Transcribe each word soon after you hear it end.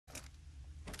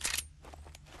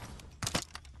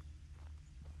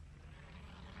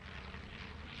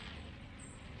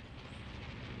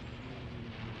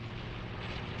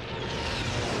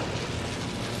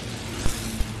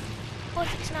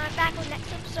and I'm back on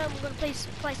next episode. We're going to play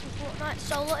some Fortnite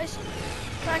solos,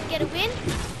 try and get a win,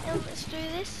 and let's do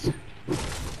this.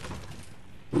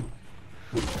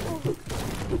 Ooh.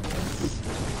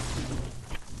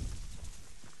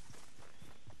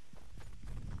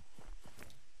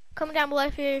 Comment down below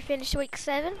if you finished week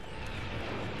 7.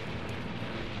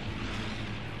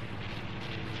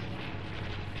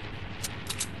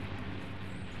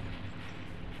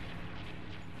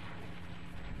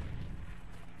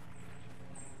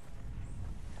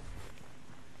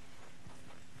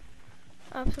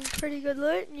 I have some pretty good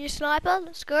loot. New sniper,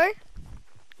 let's go.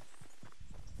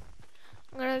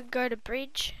 I'm gonna go to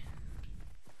bridge.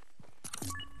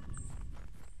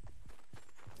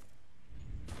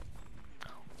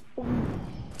 Ooh.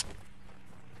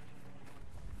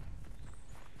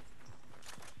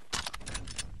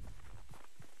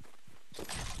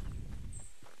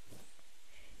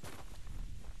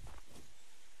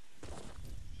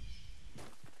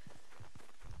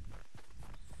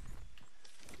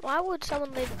 Why would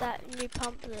someone leave that new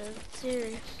pump there?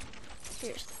 Seriously.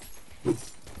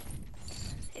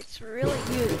 It's really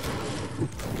good.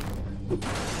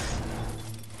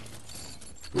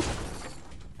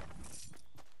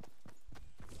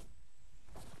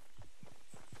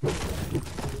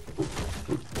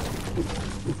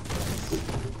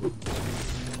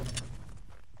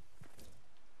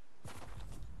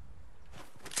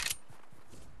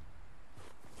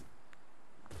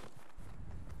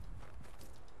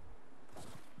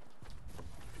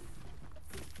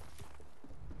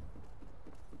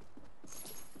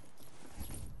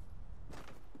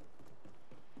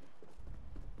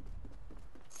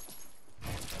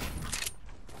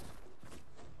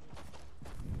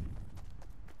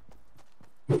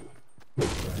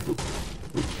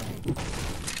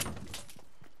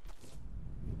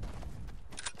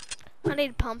 I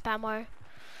need pump ammo.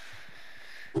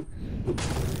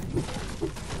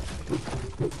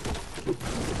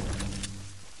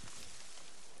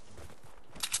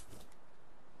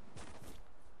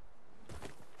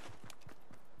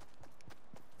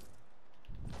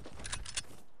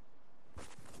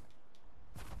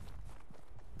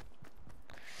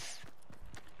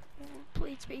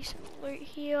 Please be some loot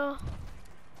here.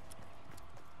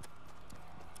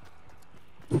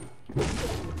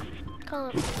 Come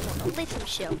on, at least some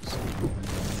shells.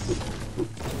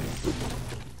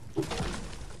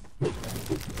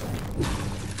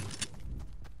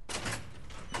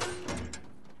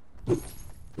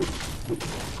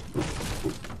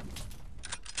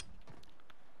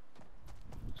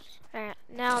 Alright,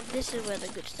 now this is where the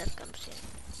good stuff comes in.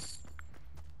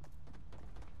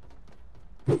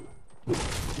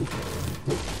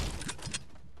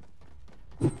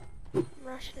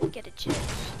 Rush and get a chance.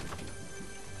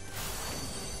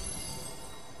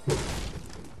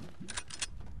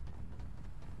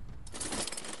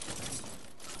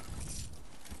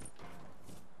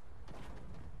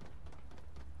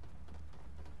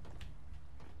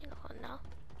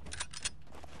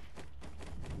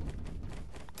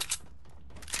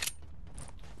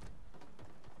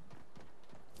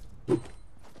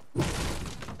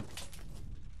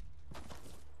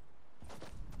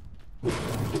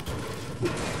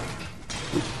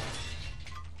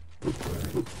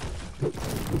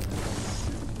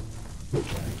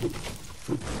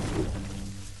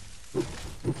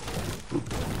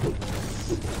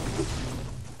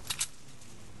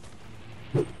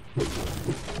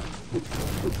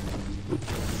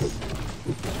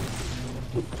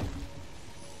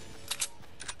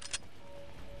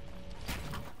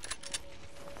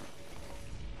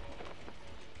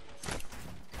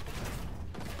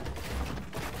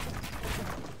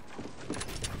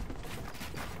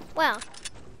 Wow,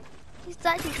 he's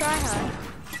actually tryhard.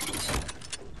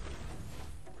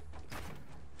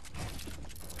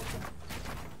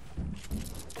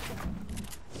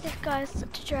 This guy's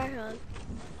such a tryhard.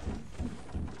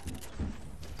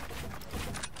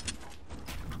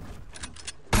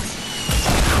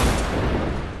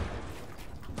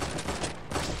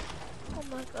 Oh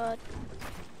my god.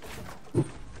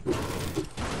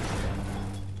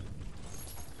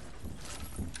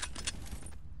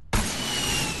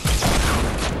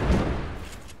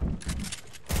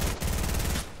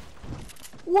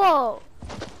 Whoa!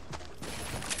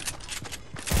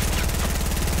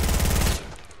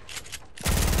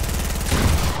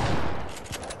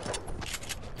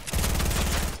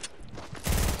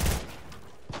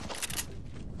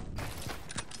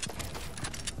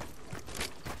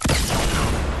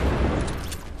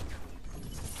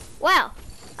 Wow!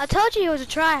 I told you he was a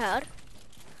tryhard.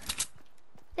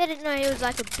 They didn't know he was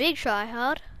like a big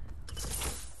tryhard.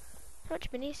 How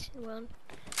much minis? One.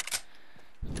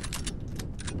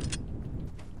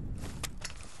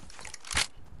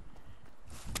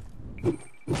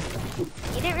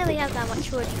 that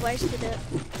much wood, you wasted it.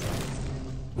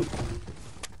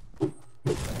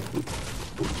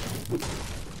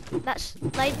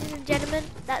 Ladies and gentlemen,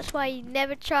 that's why you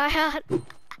never try hard.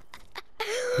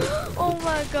 Oh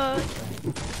my god.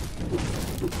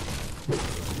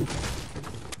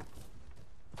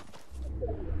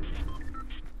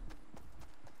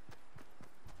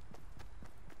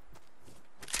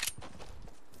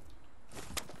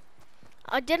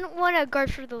 I didn't want to go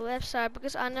through the left side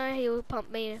because I know he will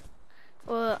pump me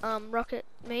or rocket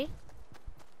me.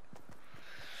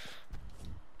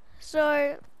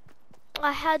 So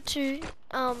I had to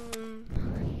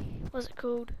what's it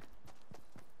called?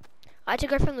 I had to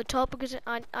go from the top because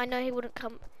I know he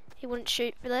wouldn't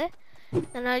shoot for there.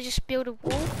 And I just built a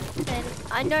wall, and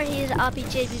I know he has an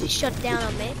RPG because he shot down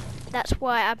on me. That's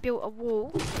why I built a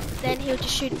wall. Then he'll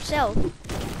just shoot himself.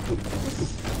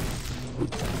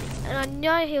 And I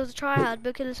know he was a tryhard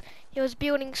because he was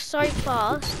building so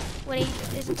fast when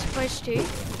he isn't supposed to,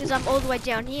 because I'm all the way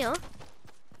down here.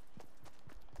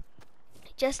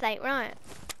 It just ain't right.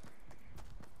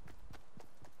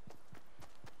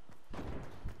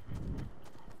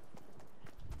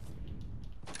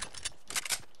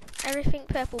 Everything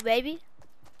purple, baby.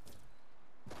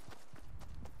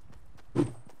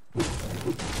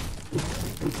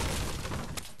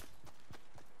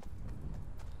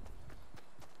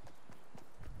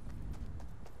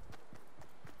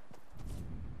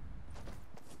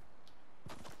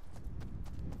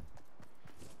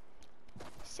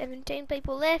 $17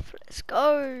 people left. Let's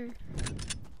go.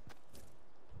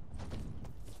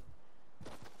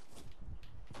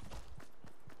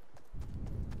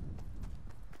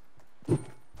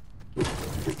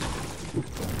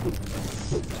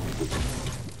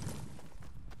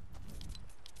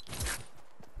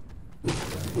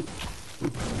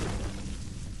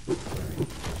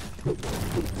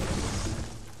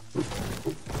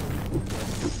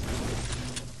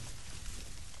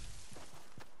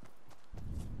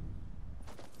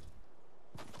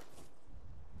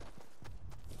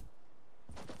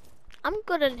 I'm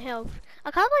good in health. I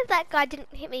can't believe that guy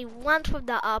didn't hit me once with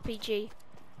that RPG.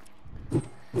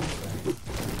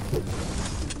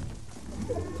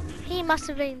 He must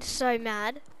have been so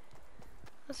mad.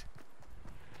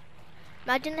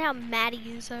 Imagine how mad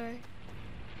he is though.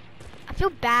 I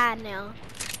feel bad now.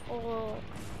 Oh.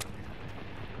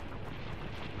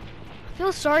 I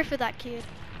feel sorry for that kid.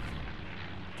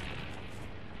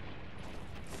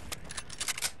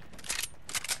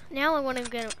 Now I want to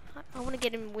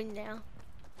get him a win now.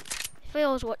 If he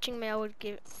was watching me, I'll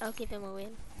give him a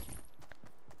win.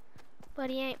 But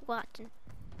he ain't watching.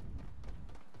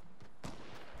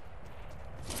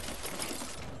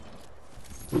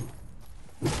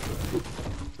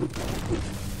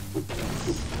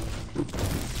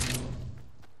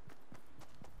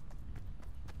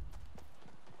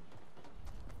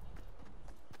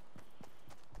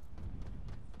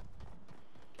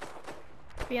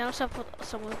 To be honest, I thought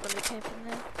someone was going to camp in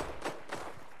there.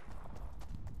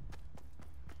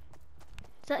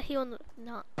 Is that he on the...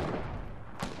 No.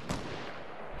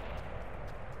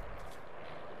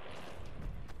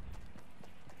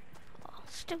 Oh,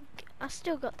 I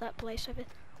still got that place over.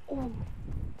 Oh,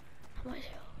 how much?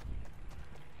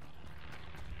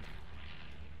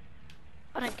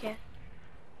 I don't care.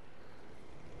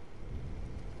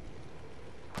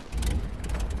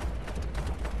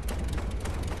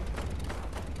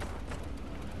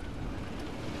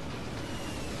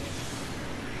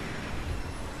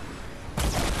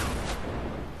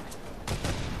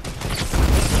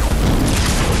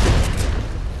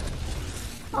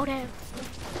 Oh damn.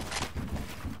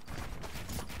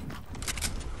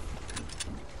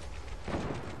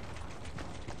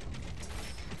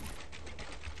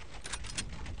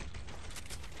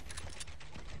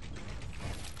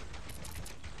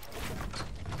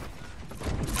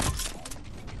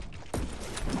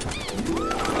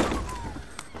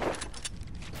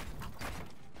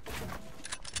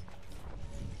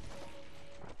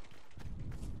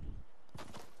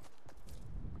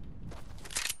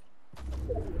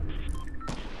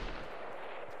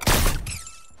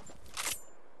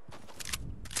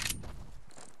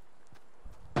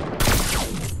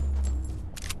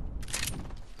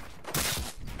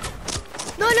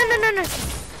 No!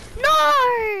 No!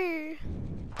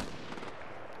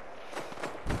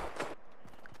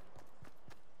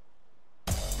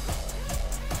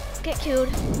 Get killed.